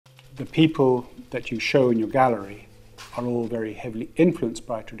the people that you show in your gallery are all very heavily influenced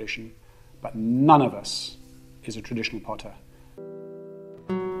by tradition, but none of us is a traditional potter.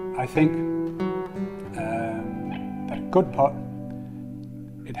 I think that a good pot,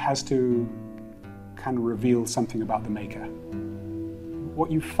 it has to kind of reveal something about the maker. What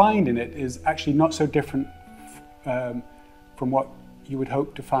you find in it is actually not so different from what you would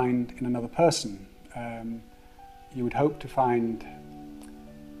hope to find in another person. You would hope to find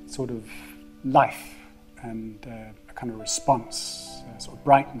sort of life and a kind of response, sort of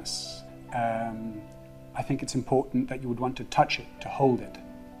brightness. I think it's important that you would want to touch it, to hold it.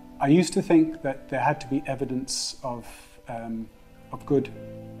 I used to think that there had to be evidence of good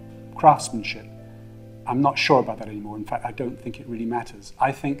craftsmanship. I'm not sure about that anymore. In fact, I don't think it really matters.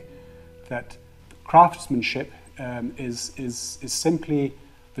 I think that craftsmanship is simply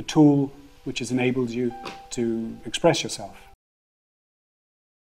the tool which has enabled you to express yourself.